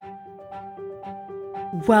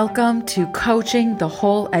Welcome to Coaching the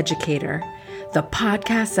Whole Educator, the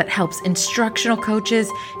podcast that helps instructional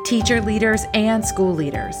coaches, teacher leaders, and school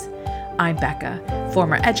leaders. I'm Becca,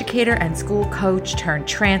 former educator and school coach turned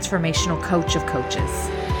transformational coach of coaches.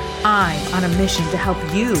 I'm on a mission to help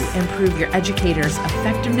you improve your educators'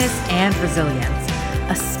 effectiveness and resilience,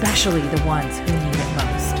 especially the ones who need it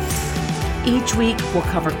most. Each week, we'll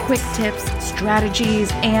cover quick tips,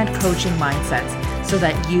 strategies, and coaching mindsets so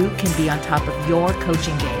that you can be on top of your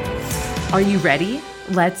coaching game. Are you ready?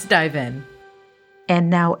 Let's dive in. And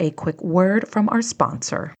now a quick word from our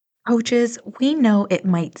sponsor. Coaches, we know it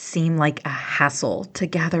might seem like a hassle to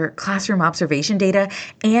gather classroom observation data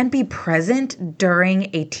and be present during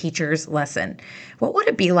a teacher's lesson. What would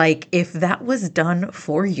it be like if that was done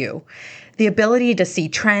for you? The ability to see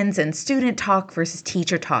trends in student talk versus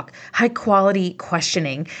teacher talk, high quality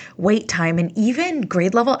questioning, wait time, and even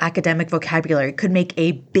grade level academic vocabulary could make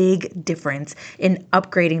a big difference in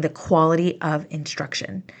upgrading the quality of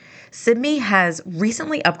instruction. CIBME has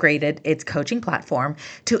recently upgraded its coaching platform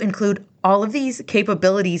to include all of these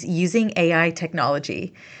capabilities using AI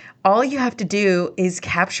technology. All you have to do is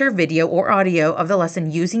capture video or audio of the lesson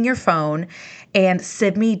using your phone, and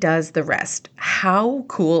CIBME does the rest. How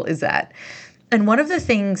cool is that? And one of the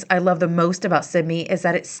things I love the most about CIBME is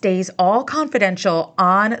that it stays all confidential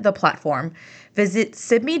on the platform. Visit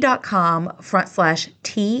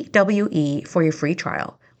cibme.com/TWE for your free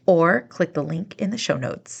trial, or click the link in the show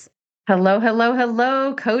notes.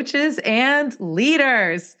 Hello, coaches and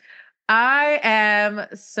leaders. I am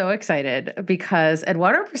so excited because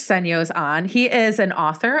Eduardo Briceño is on. He is an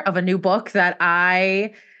author of a new book that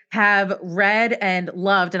I have read and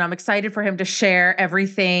loved, and I'm excited for him to share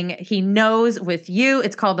everything he knows with you.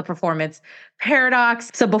 It's called The Performance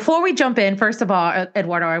Paradox. So before we jump in, first of all,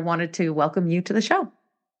 Eduardo, I wanted to welcome you to the show.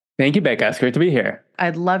 Thank you, Becca. It's great to be here.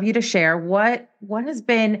 I'd love you to share what has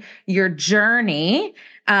been your journey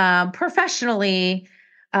professionally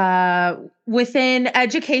within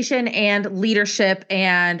education and leadership.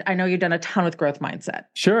 And I know you've done a ton with growth mindset.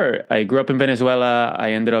 Sure. I grew up in Venezuela.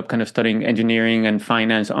 I ended up kind of studying engineering and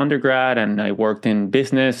finance undergrad, and I worked in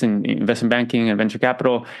business and investment banking and venture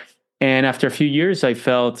capital. And after a few years, I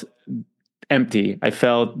felt empty. I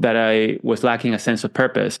felt that I was lacking a sense of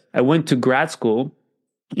purpose. I went to grad school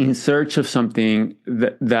in search of something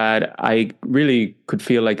that I really could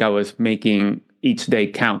feel like I was making each day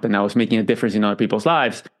count, and I was making a difference in other people's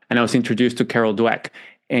lives. And I was introduced to Carol Dweck,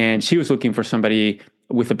 and she was looking for somebody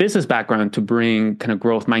with a business background to bring kind of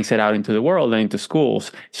growth mindset out into the world and into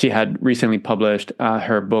schools. She had recently published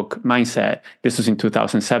her book, Mindset. This was in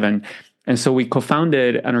 2007. And so we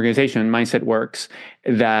co-founded an organization, Mindset Works,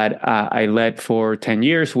 that I led for 10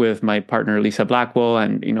 years with my partner, Lisa Blackwell.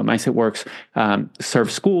 And, Mindset Works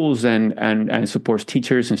serves schools and supports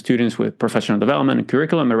teachers and students with professional development and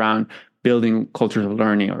curriculum around building cultures of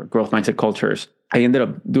learning or growth mindset cultures. I ended up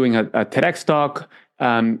doing a TEDx talk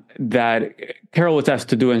that Carol was asked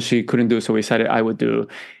to do and she couldn't do, so we decided I would do.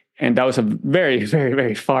 And that was a very, very,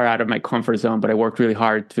 very far out of my comfort zone, but I worked really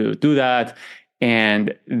hard to do that.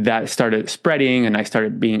 And that started spreading, and I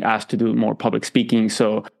started being asked to do more public speaking.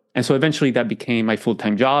 So eventually that became my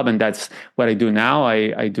full-time job, and that's what I do now.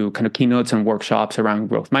 I do kind of keynotes and workshops around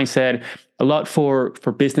growth mindset, a lot for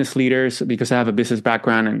business leaders because I have a business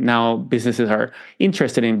background, and now businesses are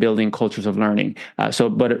interested in building cultures of learning.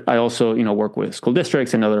 But I also, work with school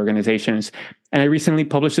districts and other organizations. And I recently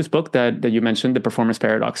published this book that you mentioned, The Performance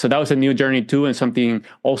Paradox. So that was a new journey too, and something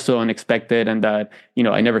also unexpected, and that,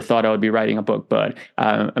 I never thought I would be writing a book, but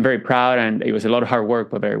I'm very proud, and it was a lot of hard work,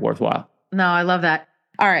 but very worthwhile. No, I love that.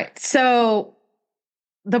 All right. So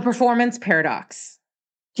the performance paradox,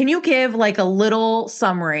 can you give like a little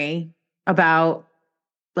summary about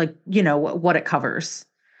what it covers?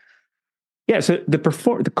 Yeah. So the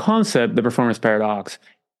concept, the performance paradox,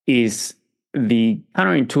 is the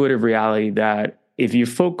counterintuitive reality that if you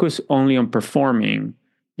focus only on performing,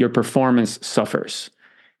 your performance suffers.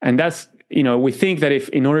 And that's, we think that if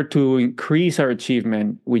in order to increase our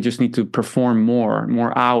achievement, we just need to perform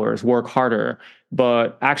more hours, work harder.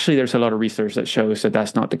 But actually, there's a lot of research that shows that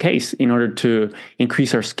that's not the case. In order to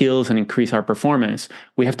increase our skills and increase our performance,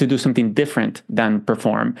 we have to do something different than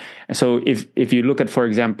perform. And so if you look at, for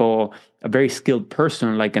example, a very skilled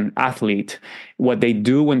person like an athlete, what they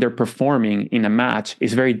do when they're performing in a match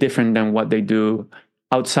is very different than what they do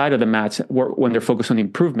outside of the match when they're focused on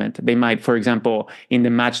improvement. They might, for example, in the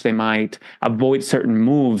match, they might avoid certain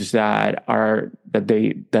moves that are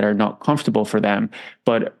not comfortable for them.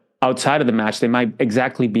 But outside of the match, they might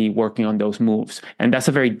exactly be working on those moves. And that's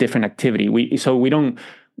a very different activity. We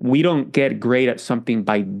don't get great at something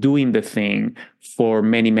by doing the thing. for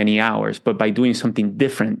many, many hours, but by doing something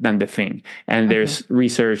different than the thing. And there's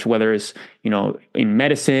research, whether it's, in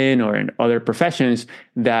medicine or in other professions,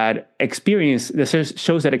 that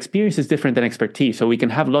shows that experience is different than expertise. So we can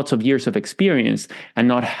have lots of years of experience and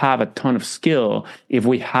not have a ton of skill if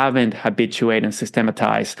we haven't habituated and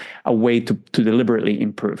systematized a way to deliberately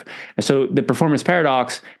improve. And so the performance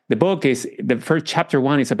paradox, the book is, the first chapter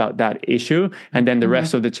 1 is about that issue. And then the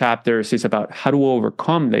rest of the chapters is about how to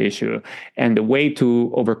overcome the issue. And the way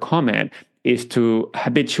to overcome it is to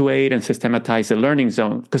habituate and systematize the learning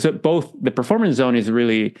zone, because both the performance zone is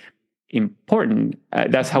really important.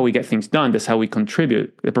 That's how we get things done. That's how we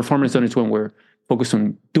contribute. The performance zone is when we're focused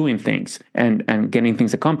on doing things and getting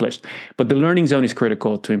things accomplished. But the learning zone is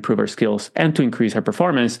critical to improve our skills and to increase our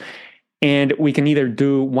performance. And we can either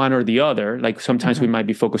do one or the other. Like sometimes we might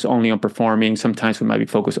be focused only on performing. Sometimes we might be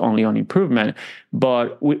focused only on improvement.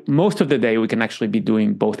 But most of the day, we can actually be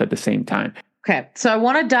doing both at the same time. Okay. So I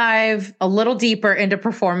want to dive a little deeper into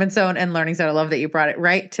performance zone and learning zone. I love that you brought it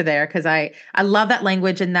right to there, because I love that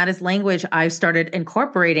language. And that is language I've started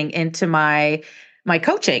incorporating into my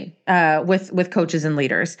coaching with coaches and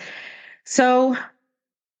leaders. So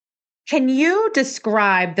can you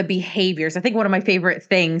describe the behaviors? I think one of my favorite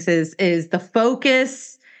things is the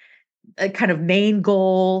focus, kind of main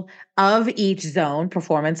goal of each zone,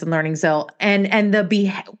 performance and learning zone, and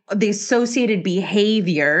the associated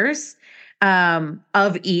behaviors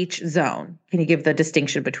of each zone. Can you give the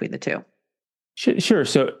distinction between the two? Sure.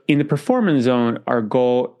 So in the performance zone, our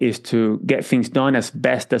goal is to get things done as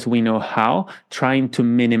best as we know how, trying to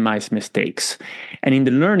minimize mistakes. And in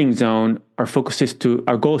the learning zone, our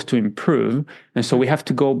goal is to improve. And so we have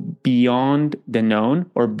to go beyond the known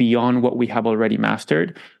or beyond what we have already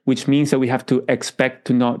mastered, which means that we have to expect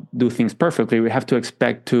to not do things perfectly. We have to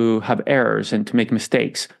expect to have errors and to make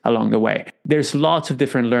mistakes along the way. There's lots of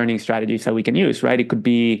different learning strategies that we can use, right? It could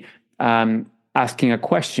be asking a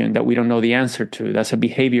question that we don't know the answer to. That's a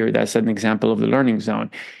behavior. That's an example of the learning zone.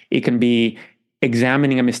 It can be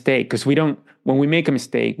examining a mistake, because when we make a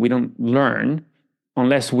mistake, we don't learn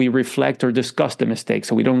unless we reflect or discuss the mistake.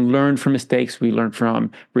 So we don't learn from mistakes. We learn from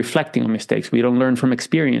reflecting on mistakes. We don't learn from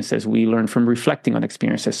experiences. We learn from reflecting on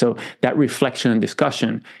experiences. So that reflection and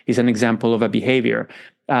discussion is an example of a behavior.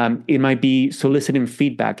 It might be soliciting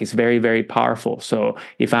feedback. It's very, very powerful. So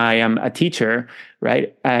if I am a teacher,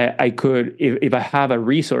 right, I could, if I have a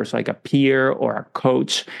resource like a peer or a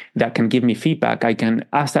coach that can give me feedback, I can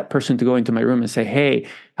ask that person to go into my room and say, hey,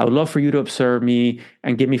 I would love for you to observe me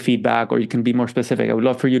and give me feedback. Or you can be more specific. I would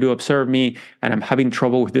love for you to observe me, and I'm having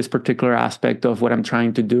trouble with this particular aspect of what I'm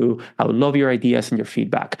trying to do. I would love your ideas and your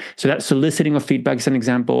feedback. So that soliciting of feedback is an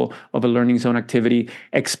example of a learning zone activity.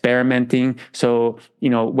 Experimenting. So,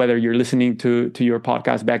 whether you're listening to your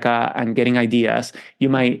podcast, Becca, and getting ideas, you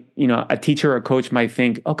might, a teacher or a coach might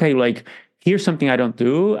think, okay, like, here's something I don't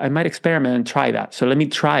do. I might experiment and try that. So let me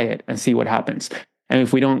try it and see what happens. And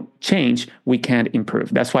if we don't change, we can't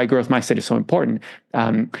improve. That's why growth mindset is so important.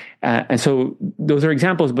 And so those are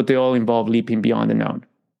examples, but they all involve leaping beyond the known.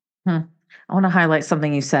 I want to highlight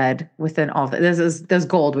something you said within all that. This is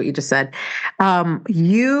gold, what you just said.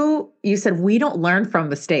 You said we don't learn from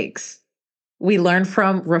mistakes. We learn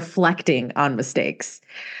from reflecting on mistakes,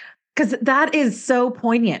 because that is so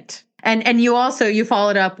poignant. And you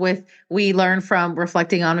followed up with, we learn from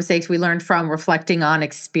reflecting on mistakes. We learn from reflecting on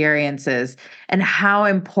experiences. And how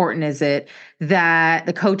important is it that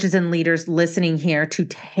the coaches and leaders listening here to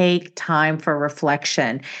take time for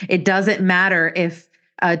reflection? It doesn't matter if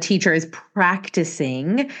a teacher is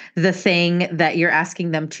practicing the thing that you're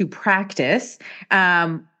asking them to practice.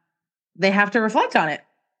 They have to reflect on it,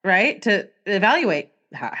 right? To evaluate.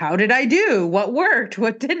 How did I do? What worked?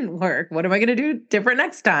 What didn't work? What am I going to do different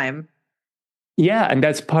next time? Yeah, and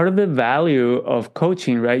that's part of the value of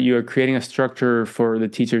coaching, right? You're creating a structure for the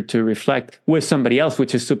teacher to reflect with somebody else,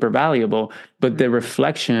 which is super valuable. But the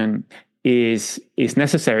reflection is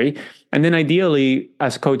necessary. And then ideally,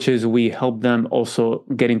 as coaches, we help them also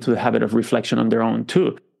get into the habit of reflection on their own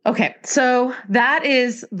too. Okay, so that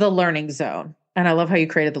is the learning zone. And I love how you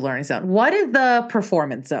created the learning zone. What is the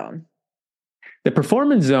performance zone? The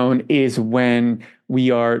performance zone is when we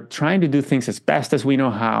are trying to do things as best as we know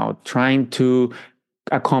how, trying to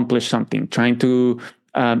accomplish something, trying to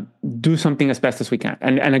do something as best as we can.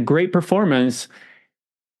 And a great performance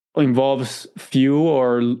involves few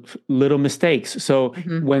or little mistakes. So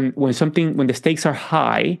when the stakes are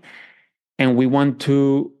high and we want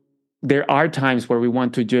to, there are times where we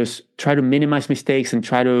want to just try to minimize mistakes and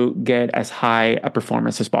try to get as high a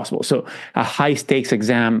performance as possible. So a high stakes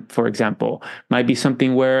exam, for example, might be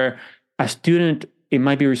something where a student it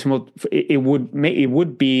might be reasonable. It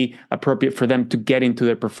would be appropriate for them to get into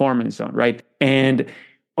their performance zone, right? And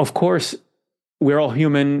of course, we're all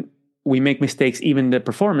human. We make mistakes even in the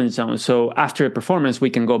performance zone. So after a performance, we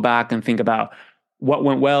can go back and think about what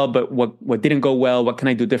went well, but what didn't go well. What can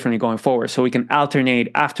I do differently going forward? So we can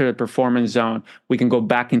alternate after the performance zone. We can go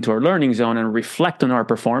back into our learning zone and reflect on our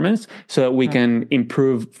performance so that we can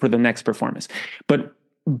improve for the next performance. But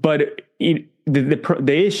the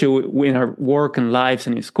issue in our work and lives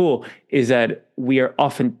and in school is that we are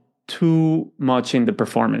often too much in the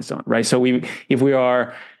performance zone, right? So if we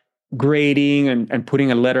are grading and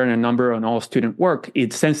putting a letter and a number on all student work,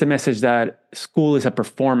 it sends the message that school is a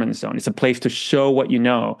performance zone. It's a place to show what you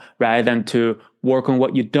know rather than to work on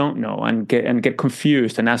what you don't know and get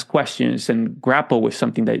confused and ask questions and grapple with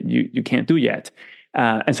something that you can't do yet.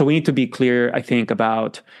 And so we need to be clear, I think,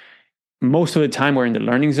 about most of the time we're in the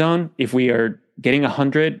learning zone. If we are getting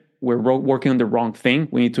 100, we're working on the wrong thing.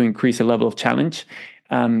 We need to increase the level of challenge.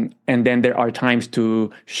 And then there are times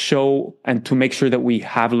to show and to make sure that we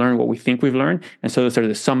have learned what we think we've learned. And so those are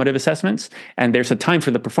the summative assessments. And there's a time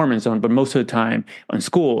for the performance zone, but most of the time on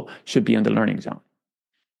school should be in the learning zone.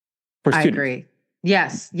 For students. I agree.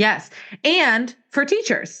 Yes. And for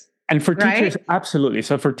teachers. And for teachers, absolutely.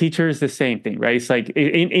 So for teachers, the same thing, right? It's like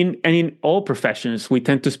in all professions, we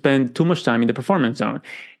tend to spend too much time in the performance zone.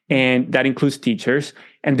 And that includes teachers.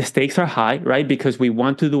 And the stakes are high, right? Because we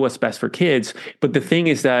want to do what's best for kids. But the thing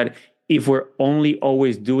is that if we're only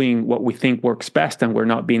always doing what we think works best and we're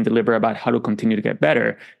not being deliberate about how to continue to get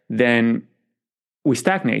better, then we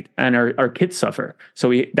stagnate and our kids suffer.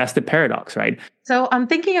 So that's the paradox, right? So I'm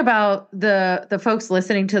thinking about the folks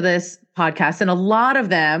listening to this podcast, and a lot of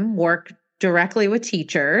them work directly with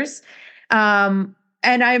teachers. And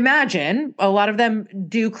I imagine a lot of them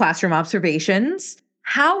do classroom observations.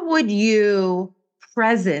 How would you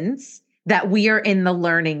presence that we are in the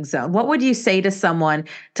learning zone? What would you say to someone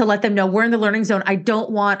to let them know we're in the learning zone? I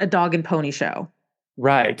don't want a dog and pony show.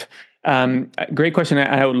 Right. Great question.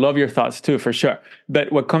 I would love your thoughts too, for sure.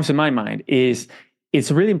 But what comes to my mind is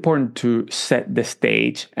it's really important to set the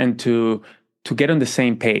stage and to get on the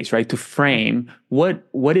same page, right? To frame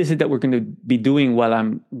what is it that we're going to be doing while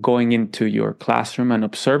I'm going into your classroom and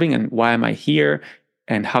observing, and why am I here,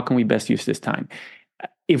 and how can we best use this time?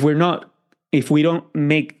 If we don't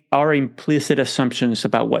make our implicit assumptions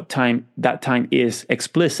about what time that time is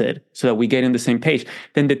explicit so that we get in the same page,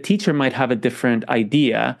 then the teacher might have a different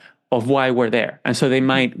idea of why we're there. And so they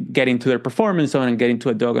might get into their performance zone and get into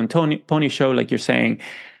a dog and pony show, like you're saying.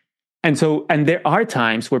 And there are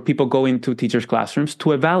times where people go into teachers' classrooms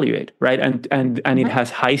to evaluate, right? And it has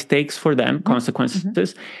high stakes for them,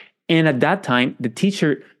 consequences. And at that time, the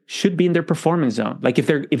teacher should be in their performance zone. Like if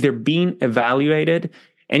they're being evaluated,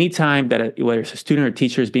 anytime that whether it's a student or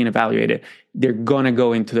teacher is being evaluated, they're going to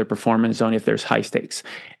go into their performance zone if there's high stakes.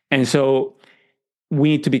 And so we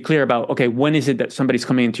need to be clear about, okay, when is it that somebody's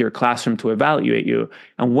coming into your classroom to evaluate you?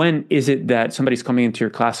 And when is it that somebody's coming into your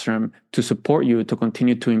classroom to support you to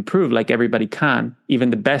continue to improve, like everybody can? Even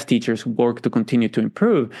the best teachers work to continue to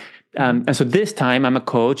improve. And so this time I'm a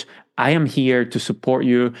coach. I am here to support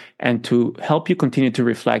you and to help you continue to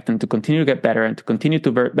reflect and to continue to get better and to continue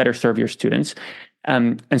to better serve your students.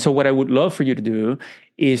 And so what I would love for you to do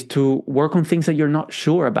is to work on things that you're not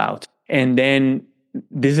sure about. And then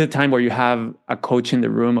this is a time where you have a coach in the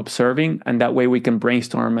room observing, and that way we can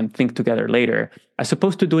brainstorm and think together later, as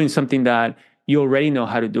opposed to doing something that you already know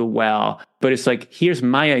how to do well. But it's like, here's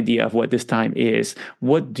my idea of what this time is.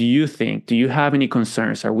 What do you think? Do you have any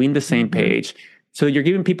concerns? Are we in the same page? So you're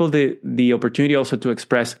giving people the opportunity also to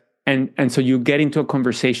express. And so you get into a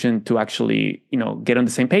conversation to actually, get on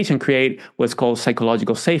the same page and create what's called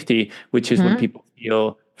psychological safety, which is when people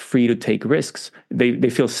feel free to take risks. They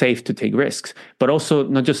feel safe to take risks, but also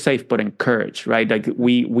not just safe, but encouraged, right? Like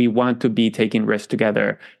we want to be taking risks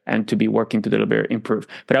together and to be working to deliver, improve.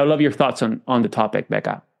 But I would love your thoughts on the topic,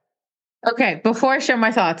 Becca. Okay, before I share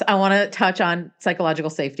my thoughts, I want to touch on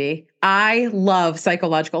psychological safety. I love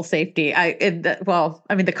psychological safety.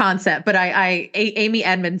 The concept, but Amy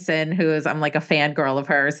Edmondson, I'm like a fangirl of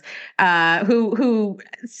hers, who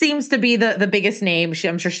seems to be the biggest name.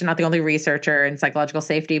 I'm sure she's not the only researcher in psychological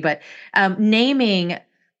safety, but naming.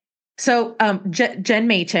 So Jen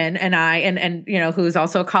Machen and I, and who's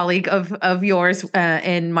also a colleague of yours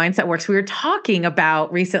in Mindset Works, we were talking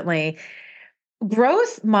about recently.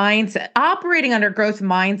 Growth mindset, operating under growth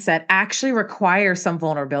mindset actually requires some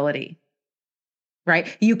vulnerability,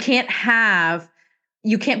 right? You can't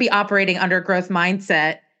be operating under growth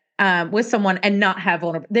mindset with someone and not have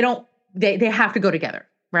vulnerability. They have to go together,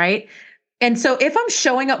 right? And so if I'm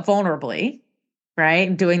showing up vulnerably, right?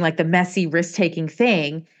 And doing like the messy risk-taking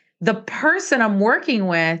thing, the person I'm working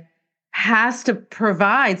with has to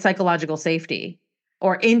provide psychological safety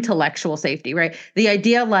or intellectual safety, right? The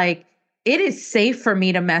idea like it is safe for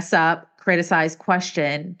me to mess up, criticize,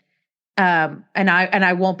 question, and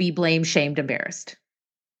I won't be blamed, shamed, embarrassed,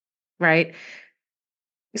 right?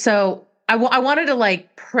 So I wanted to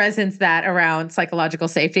like presence that around psychological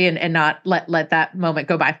safety and not let that moment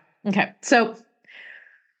go by. Okay, so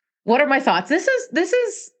what are my thoughts? This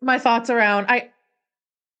is my thoughts around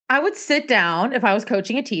I would sit down if I was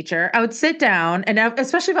coaching a teacher. I would sit down, and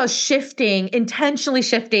especially if I was intentionally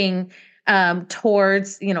shifting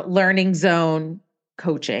towards learning zone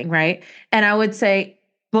coaching, right? And I would say,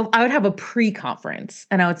 well, I would have a pre-conference,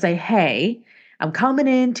 and I would say, "Hey, I'm coming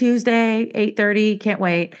in Tuesday, 8:30. Can't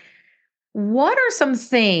wait. What are some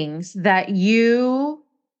things that you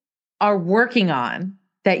are working on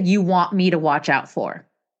that you want me to watch out for?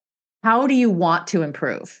 How do you want to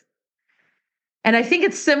improve?" And I think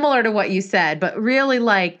it's similar to what you said, but really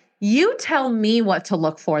like you tell me what to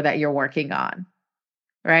look for that you're working on,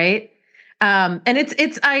 right? And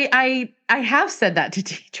I have said that to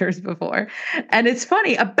teachers before, and it's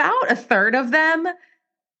funny. About a third of them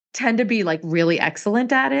tend to be like really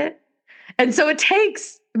excellent at it, and so it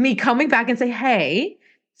takes me coming back and say, "Hey,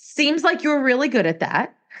 seems like you're really good at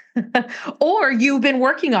that," or you've been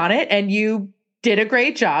working on it and you did a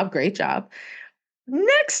great job. Great job.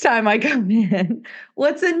 Next time I come in,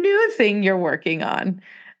 what's a new thing you're working on?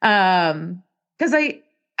 Because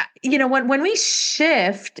when we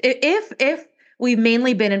shift, if we've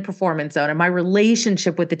mainly been in performance zone and my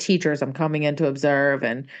relationship with the teachers I'm coming in to observe,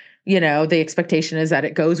 and the expectation is that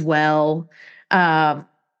it goes well,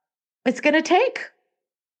 it's going to take,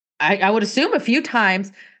 I would assume, a few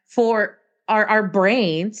times for our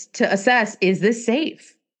brains to assess, is this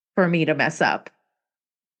safe for me to mess up?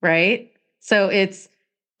 Right? So it's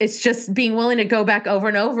just being willing to go back over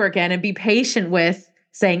and over again and be patient with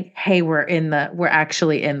saying, "Hey, we're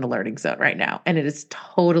actually in the learning zone right now, and it is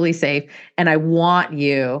totally safe. And I want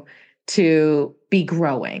you to be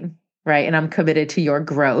growing, right? And I'm committed to your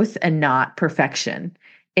growth and not perfection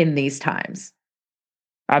in these times."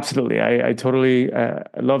 Absolutely. I totally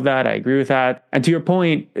love that. I agree with that. And to your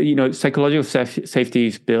point, psychological safety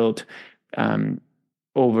is built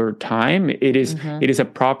over time. It is a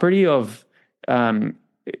property of,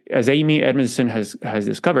 as Amy Edmondson has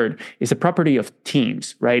discovered, it's a property of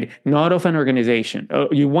teams, right? Not of an organization.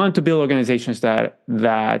 You want to build organizations that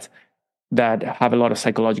have a lot of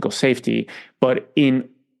psychological safety, but in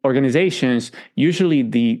organizations, usually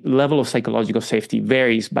the level of psychological safety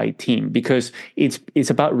varies by team because it's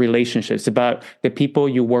about relationships, about the people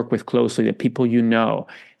you work with closely, the people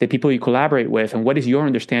the people you collaborate with, and what is your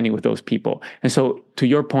understanding with those people. And so, to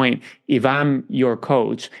your point, if I'm your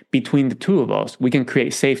coach, between the two of us, we can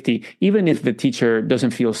create safety, even if the teacher doesn't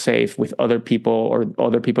feel safe with other people or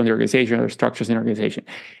other people in the organization or structures in the organization.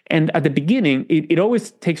 And at the beginning, it always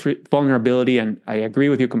takes vulnerability, and I agree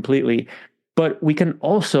with you completely. But we can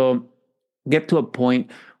also get to a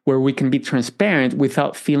point where we can be transparent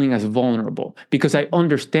without feeling as vulnerable. Because I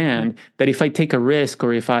understand that if I take a risk,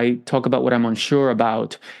 or if I talk about what I'm unsure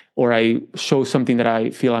about, or I show something that I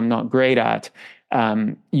feel I'm not great at,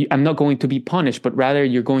 I'm not going to be punished, but rather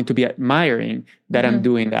you're going to be admiring that I'm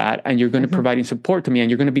doing that, and you're going to providing support to me, and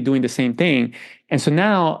you're going to be doing the same thing. And so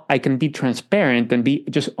now I can be transparent and be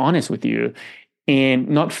just honest with you, and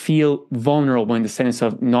not feel vulnerable in the sense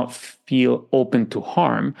of not feel open to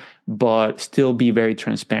harm, but still be very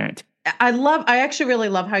transparent. I actually really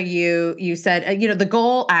love how you said, the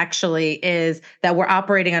goal actually is that we're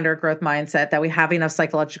operating under a growth mindset, that we have enough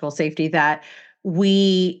psychological safety that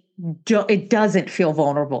it doesn't feel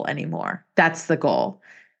vulnerable anymore. That's the goal.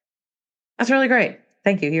 That's really great.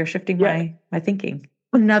 Thank you. You're shifting my thinking.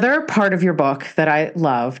 Another part of your book that I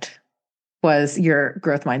loved was your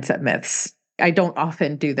growth mindset myths. I don't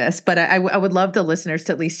often do this, but I would love the listeners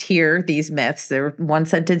to at least hear these myths. They're one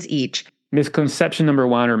sentence each. Misconception number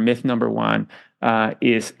one, or myth number one,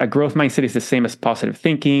 is a growth mindset is the same as positive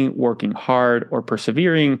thinking, working hard, or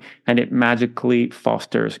persevering, and it magically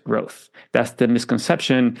fosters growth. That's the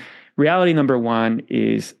misconception. Reality number one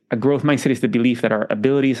is a growth mindset is the belief that our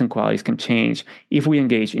abilities and qualities can change if we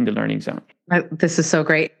engage in the learning zone. This is so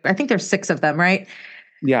great. I think there's 6 of them, right?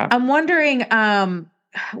 Yeah. I'm wondering,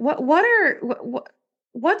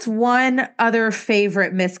 what's one other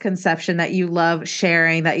favorite misconception that you love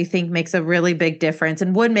sharing that you think makes a really big difference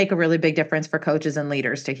and would make a really big difference for coaches and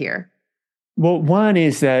leaders to hear? Well, one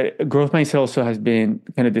is that growth mindset also has been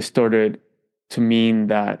kind of distorted to mean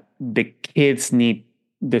that the kids need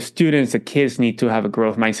to have a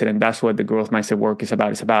growth mindset, and that's what the growth mindset work is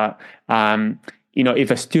about. It's about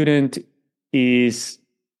if a student is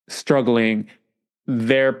struggling,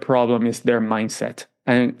 their problem is their mindset.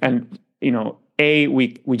 And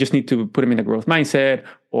we just need to put them in a growth mindset,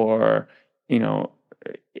 or,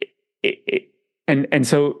 and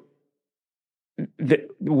so the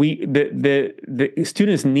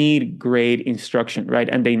students need great instruction, right?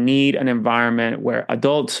 And they need an environment where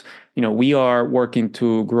adults, we are working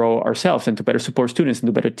to grow ourselves and to better support students and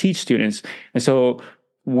to better teach students. And so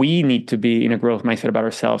we need to be in a growth mindset about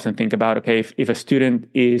ourselves and think about, okay, if a student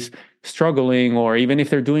is struggling, or even if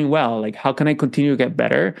they're doing well, like, how can I continue to get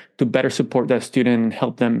better to better support that student and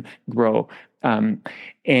help them grow? And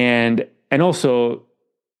also,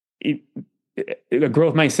 a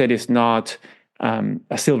growth mindset is not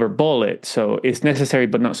a silver bullet. So it's necessary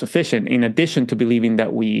but not sufficient. In addition to believing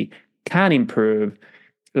that we can improve,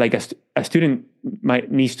 like a student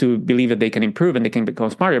needs to believe that they can improve and they can become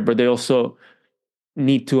smarter, but they also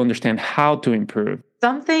need to understand how to improve.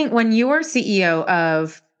 Something, when you were CEO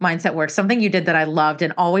of Mindset Works, something you did that I loved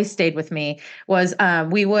and always stayed with me was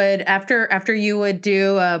we would, after you would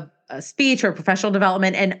do a speech or professional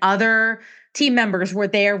development, and other team members were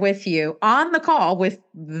there with you on the call with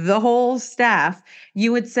the whole staff,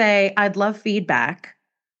 you would say, I'd love feedback.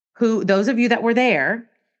 Those of you that were there,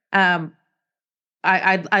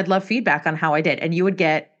 I'd love feedback on how I did. And you would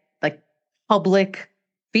get like public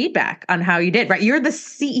feedback on how you did, right? You're the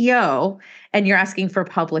CEO and you're asking for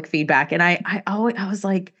public feedback. And I was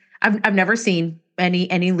like, I've never seen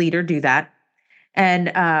any leader do that.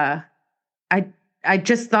 And I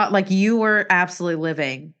just thought, like, you were absolutely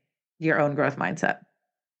living your own growth mindset.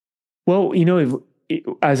 Well,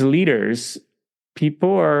 as leaders,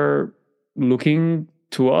 people are looking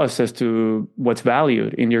to us as to what's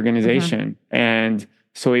valued in the organization. Mm-hmm. And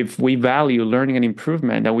so if we value learning and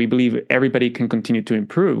improvement, and we believe everybody can continue to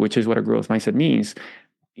improve, which is what a growth mindset means,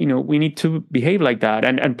 we need to behave like that.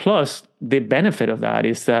 And plus, the benefit of that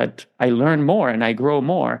is that I learn more and I grow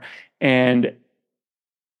more. And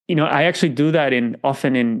I actually do that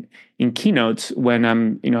often in keynotes when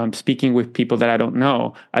I'm speaking with people that I don't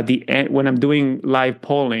know. At the end, when I'm doing live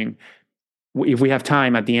polling, if we have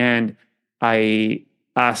time at the end, I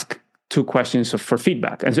ask 2 questions for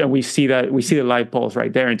feedback, and so we see the live polls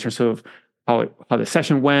right there in terms of how the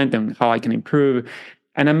session went and how I can improve.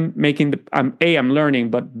 And I'm learning,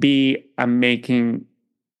 but B, I'm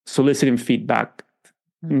soliciting feedback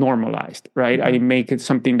normalized, right? Mm-hmm. I make it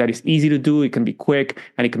something that is easy to do. It can be quick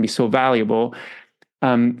and it can be so valuable.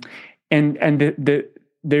 And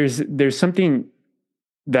there's something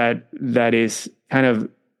that is kind of,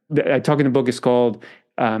 I talk in the book, is called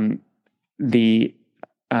the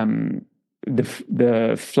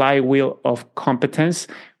flywheel of competence,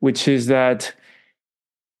 which is that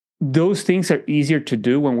those things are easier to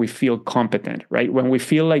do when we feel competent, right? When we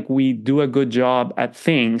feel like we do a good job at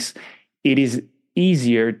things, it is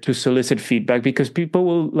easier to solicit feedback, because people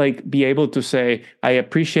will be able to say, I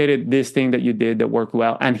appreciated this thing that you did that worked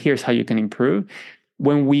well, and here's how you can improve.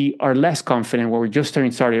 When we are less confident, when we're just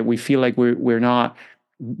started, we feel like we're not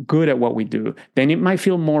good at what we do, then it might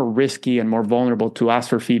feel more risky and more vulnerable to ask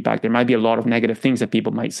for feedback. There might be a lot of negative things that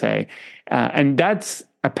people might say. And that's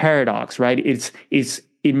a paradox, right? It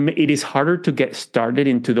is harder to get started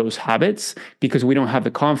into those habits because we don't have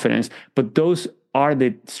the confidence, but those are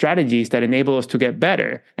the strategies that enable us to get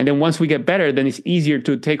better. And then once we get better, then it's easier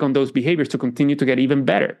to take on those behaviors to continue to get even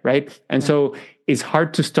better, right? And so it's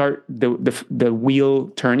hard to start the wheel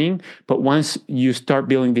turning, but once you start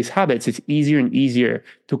building these habits, it's easier and easier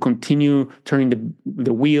to continue turning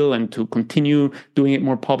the wheel and to continue doing it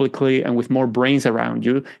more publicly and with more brains around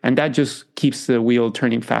you. And that just keeps the wheel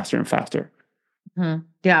turning faster and faster. Mm-hmm.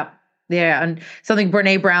 Yeah. Yeah. And something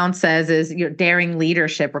Brené Brown says is your daring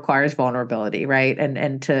leadership requires vulnerability, right?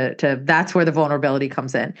 And to that's where the vulnerability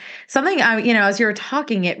comes in. Something as you were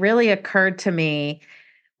talking, it really occurred to me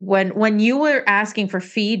when you were asking for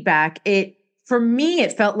feedback, for me,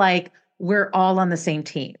 it felt like we're all on the same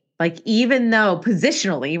team. Like, even though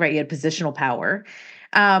positionally, right, you had positional power,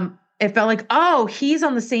 it felt like, oh, he's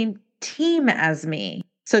on the same team as me.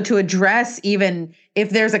 So to address, even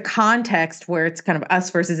if there's a context where it's kind of us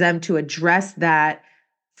versus them, to address that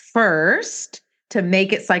first, to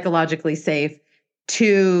make it psychologically safe,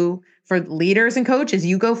 for leaders and coaches,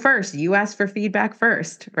 you go first, you ask for feedback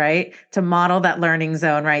first, right? To model that learning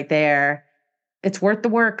zone right there. It's worth the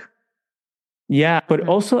work. Yeah, but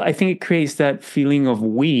also I think it creates that feeling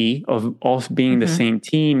of us being the same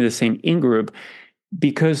team, the same in-group,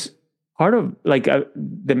 because part of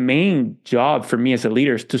the main job for me as a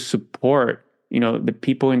leader is to support, the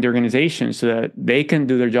people in the organization so that they can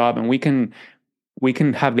do their job and we can we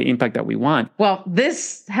can have the impact that we want. Well,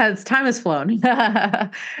 time has flown.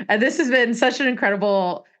 And this has been such an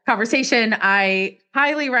incredible conversation. I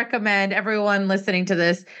highly recommend everyone listening to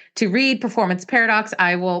this to read Performance Paradox.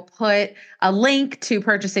 I will put a link to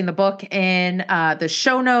purchasing the book in the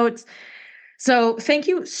show notes. So thank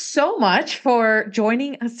you so much for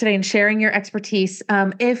joining us today and sharing your expertise.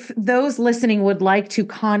 If those listening would like to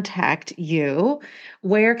contact you,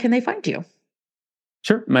 where can they find you?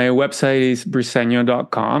 Sure. My website is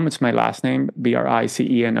briceño.com. It's my last name,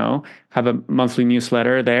 Briceno. Have a monthly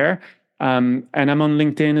newsletter there. And I'm on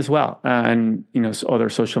LinkedIn as well, and other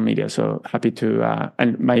social media. So happy to,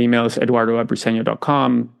 and my email is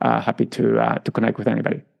eduardo@briceño.com. Happy to connect with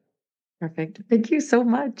anybody. Perfect. Thank you so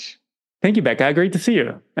much. Thank you, Becca. Great to see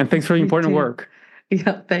you. And thanks for the important work.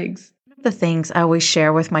 Yeah, thanks. One of the things I always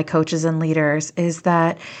share with my coaches and leaders is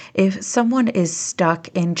that if someone is stuck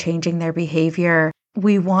in changing their behavior,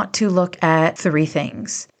 we want to look at 3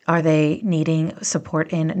 things. Are they needing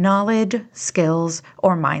support in knowledge, skills,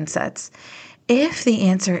 or mindsets? If the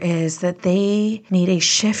answer is that they need a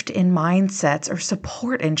shift in mindsets or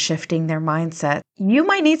support in shifting their mindset, you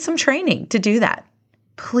might need some training to do that.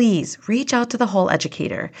 Please reach out to The Whole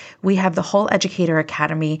Educator. We have the Whole Educator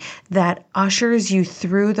Academy that ushers you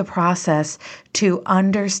through the process to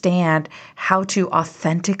understand how to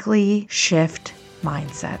authentically shift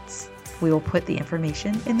mindsets. We will put the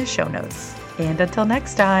information in the show notes. And until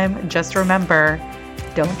next time, just remember,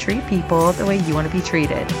 don't treat people the way you want to be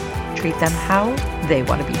treated. Treat them how they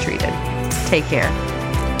want to be treated. Take care.